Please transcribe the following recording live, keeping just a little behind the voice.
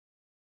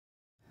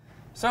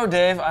So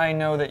Dave, I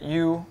know that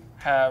you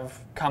have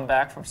come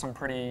back from some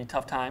pretty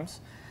tough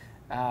times.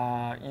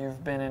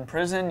 You've been in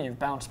prison, you've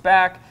bounced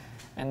back,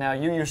 and now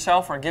you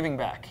yourself are giving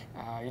back.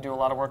 You do a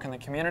lot of work in the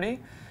community,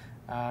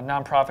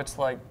 nonprofits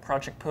like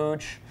Project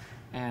Pooch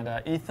and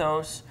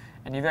Ethos,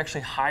 and you've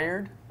actually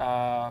hired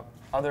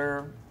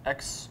other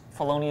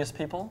ex-felonious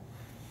people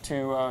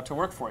to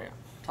work for you.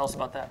 Tell us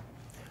about that.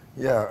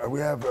 Yeah, we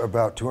have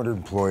about 200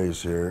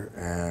 employees here,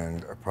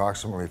 and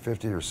approximately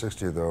 50 or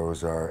 60 of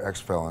those are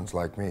ex-felons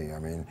like me. I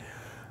mean,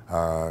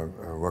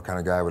 what kind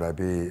of guy would I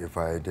be if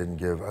I didn't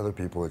give other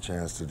people a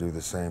chance to do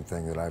the same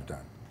thing that I've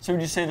done? So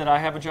would you say that I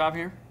have a job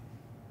here?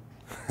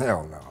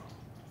 Hell no.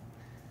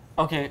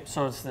 Okay,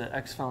 so it's the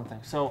ex-felon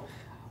thing. So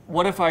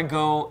what if I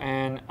go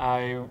and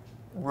I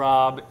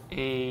rob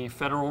a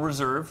Federal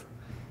Reserve,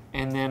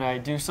 and then I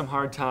do some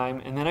hard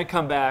time, and then I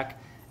come back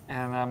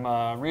and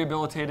I'm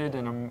rehabilitated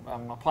and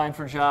I'm applying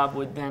for a job,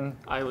 then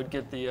I would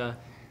get the...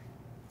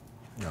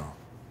 No,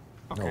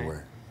 okay. No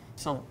way.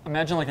 So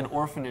imagine like an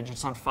orphanage,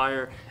 it's on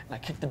fire, and I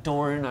kick the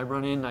door in, I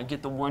run in, and I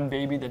get the one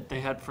baby that they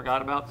had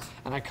forgot about,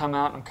 and I come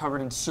out, I'm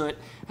covered in soot,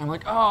 and I'm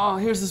like, oh,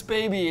 here's this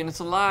baby, and it's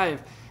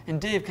alive. And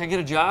Dave, can I get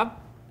a job?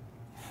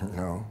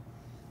 No.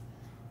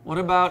 What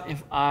if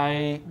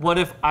I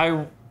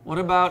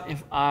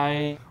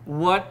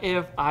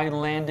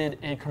landed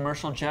a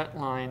commercial jet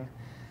line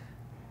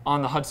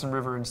on the Hudson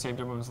River and saved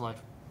everyone's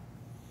life?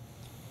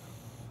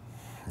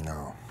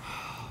 No.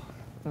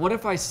 What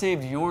if I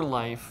saved your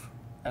life?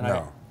 And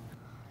no.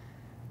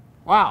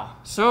 Wow.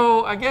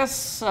 So I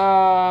guess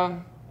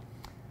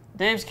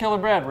Dave's Killer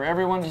Brad, where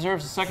everyone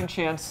deserves a second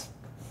chance,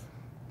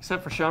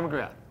 except for Sean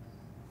McGrath.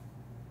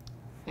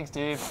 Thanks,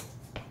 Dave.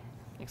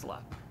 Thanks a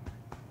lot.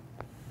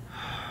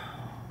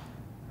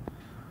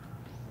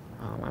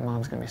 Oh, my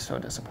mom's gonna be so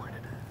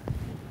disappointed.